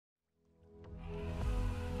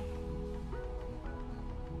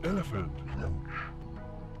ElephantCrunch.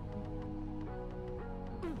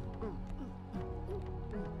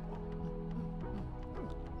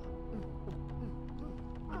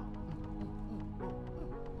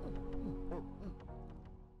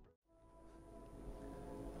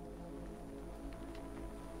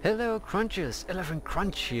 Hello Crunchers,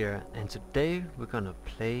 ElephantCrunch here, and today we're gonna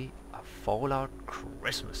play a Fallout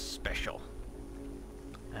Christmas special.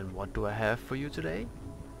 And what do I have for you today?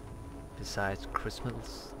 Besides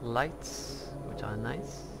Christmas lights, which are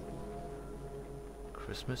nice.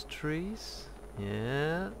 Christmas trees,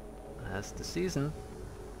 yeah, that's the season.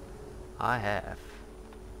 I have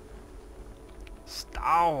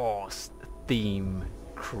Star Wars theme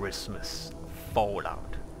Christmas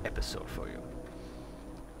Fallout episode for you.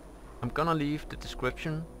 I'm gonna leave the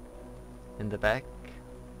description in the back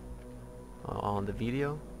on the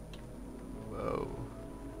video. Whoa,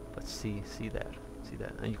 but see that,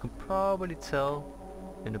 and you can probably tell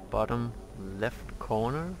in the bottom left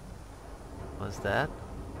corner. What's that?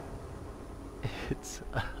 It's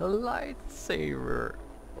a lightsaber.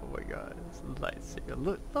 Oh my god, it's a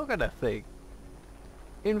lightsaber. Look at that thing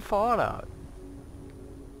in Fallout.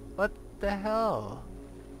 What the hell?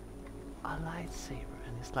 A lightsaber.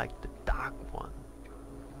 It's like the dark one,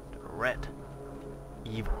 the red,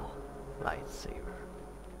 evil lightsaber,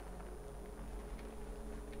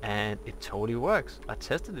 and it totally works. I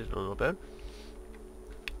tested it a little bit,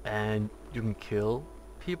 and you can kill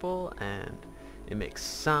people, and it makes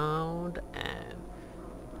sound, and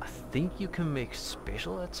I think you can make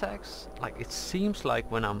special attacks. Like, it seems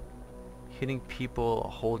like when I'm hitting people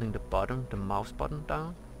or holding the mouse button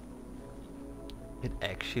down, it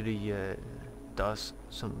actually does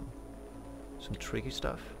some tricky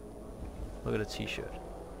stuff. Look at the t-shirt.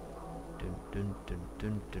 Dun dun dun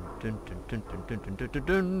dun dun dun dun dun dun dun dun dun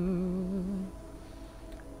dun.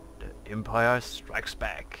 The Empire Strikes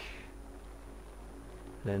Back.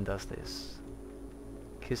 Then does this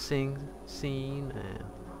kissing scene and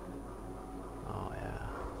oh yeah,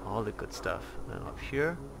 all the good stuff. And up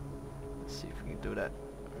here, let's see if we can do that.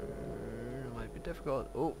 It might be difficult.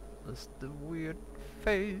 Oh, that's the weird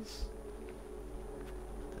face.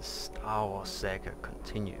 The Star Wars saga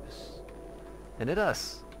continues, and it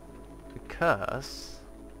does, because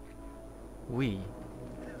we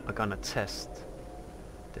are gonna test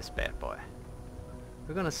this bad boy.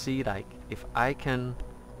 We're gonna see, like, if I can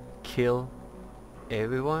kill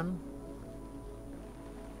everyone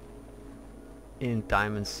in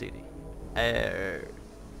Diamond City.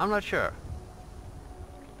 I'm not sure,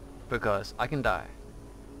 because I can die.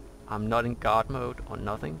 I'm not in guard mode or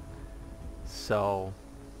nothing, so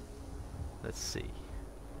let's see.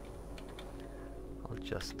 I'll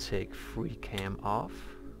just take free cam off,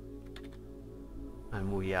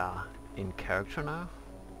 and we are in character now,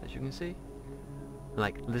 as you can see.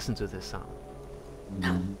 Like, listen to this sound.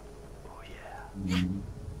 Oh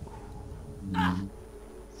yeah.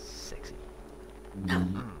 Sexy.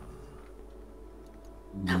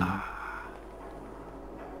 Ah.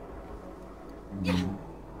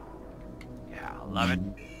 Yeah, I love it.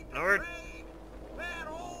 Love it.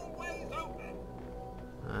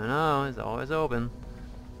 I know, it's always open.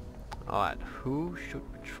 Alright, who should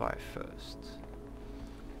we try first?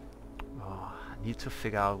 Oh, I need to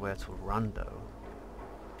figure out where to run though.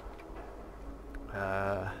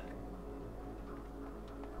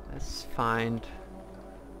 Let's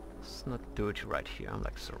not do it right here. I'm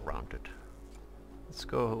like surrounded. Let's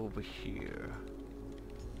go over here.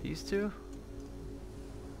 These two?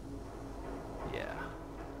 Yeah.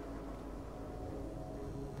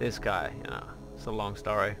 This guy, you know. It's a long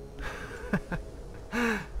story.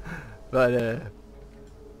 But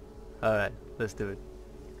alright, let's do it.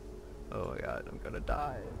 Oh my god, I'm gonna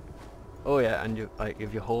die. Oh yeah, and you, like,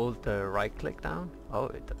 if you hold the right click down, oh,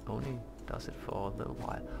 it only does it for a little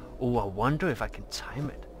while. Oh, I wonder if I can time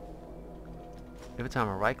it. Every time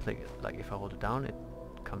I right click, like, if I hold it down, it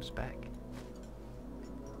comes back.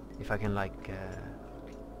 If I can, like,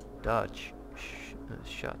 dodge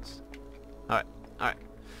shots. Alright.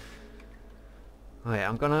 Okay,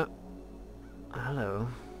 I'm gonna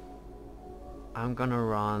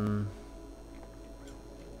run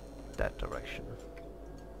that direction.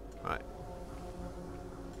 Right.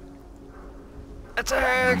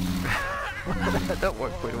 Attack! That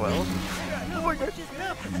worked pretty well. Oh my god!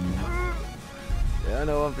 Yeah, I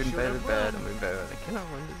know I've been bad. I cannot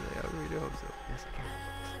run this way. I really hope so. Yes, I can.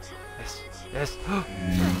 Yes.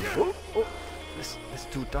 Oh! Let's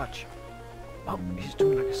do dodge. Oh, he's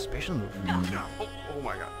doing like a special move. Oh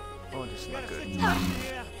my god. Oh, this is not good.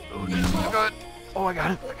 Oh, this is not good. Oh, I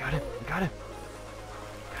got him. Okay.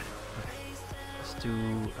 Let's do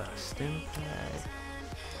a stim pad.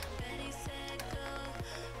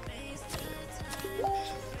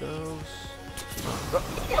 those.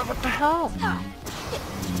 What the hell?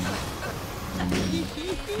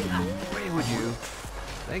 Away with you.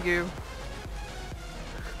 Thank you.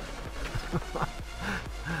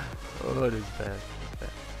 Oh, this is bad.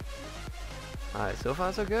 Alright, so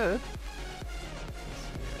far so good.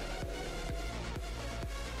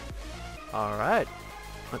 Alright.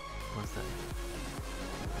 What's that?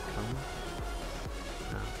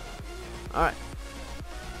 No. Alright.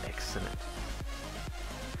 Excellent.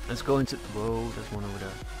 Let's go into... Whoa, there's one over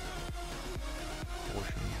there.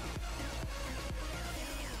 Portion.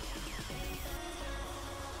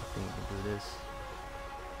 I think we can do this.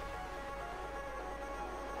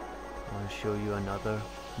 I want to show you another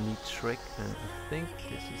neat trick, and I think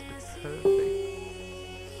this is the perfect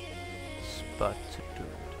spot to do it.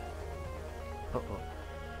 Uh-oh.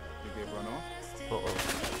 You get run off? Uh-oh.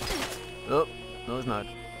 Oh, no it's not.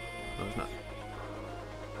 No it's not.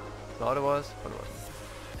 Thought it was, but it wasn't.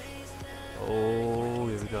 Oh,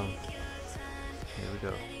 here we go. Here we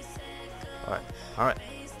go. Alright, alright.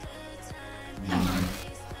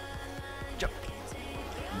 Jump.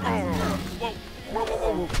 Oh, whoa, whoa, whoa,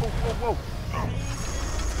 whoa, whoa, whoa, whoa.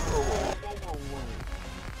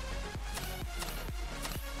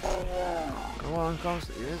 Come on, come.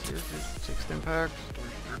 Yes. 16 packs.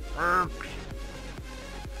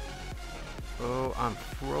 Oh, I'm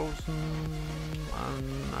frozen.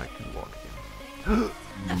 I can walk again.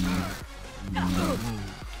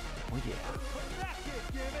 Oh yeah.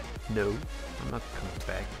 No, I'm not coming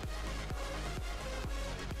back.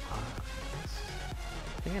 Yes.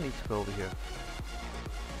 I think I need to go over here.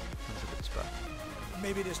 That's a good spot.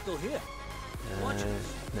 Maybe they're still here. Watch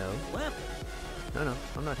us. No. Lamp. No,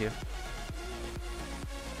 I'm not here.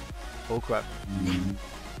 Oh crap.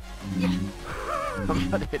 I'm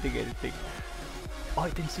not hitting anything. Oh, I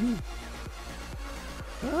didn't see you.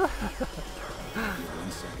 1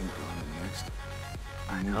 second, gone the next.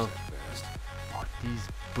 I know. Oh, these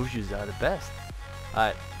bushes are the best.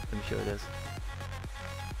 Alright, let me show you this.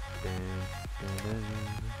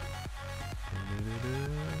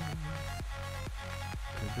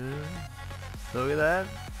 Look at that.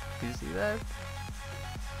 Do you see that?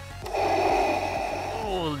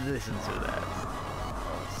 Oh, listen to that.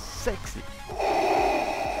 Sexy.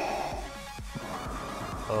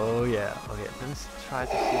 Oh yeah. Okay, let's try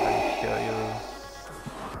to see if I can show you.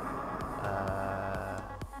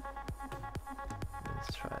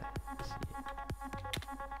 Let's try. See.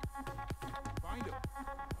 Find him.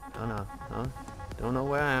 Oh no, no, don't know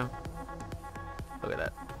where I am. Look at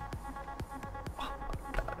that. Oh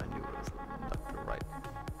my god, I knew it was not the right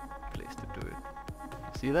place to do it.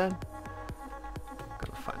 See that?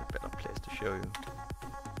 Gotta find a better place to show you.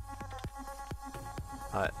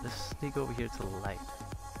 Alright, let's sneak over here to the light.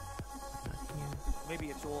 Not here. Maybe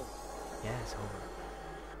it's all. Yeah, it's over.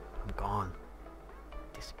 I'm gone.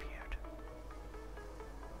 Disappeared.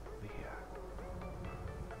 Over here.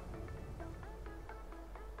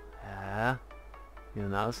 Yeah. You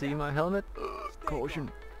now see my helmet?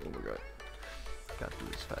 Caution. Oh my god. Gotta do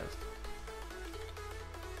this fast.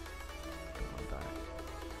 Come on, die.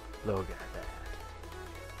 Look at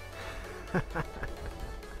that.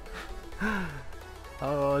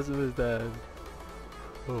 How awesome is that?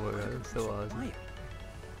 Oh my god, it's so awesome.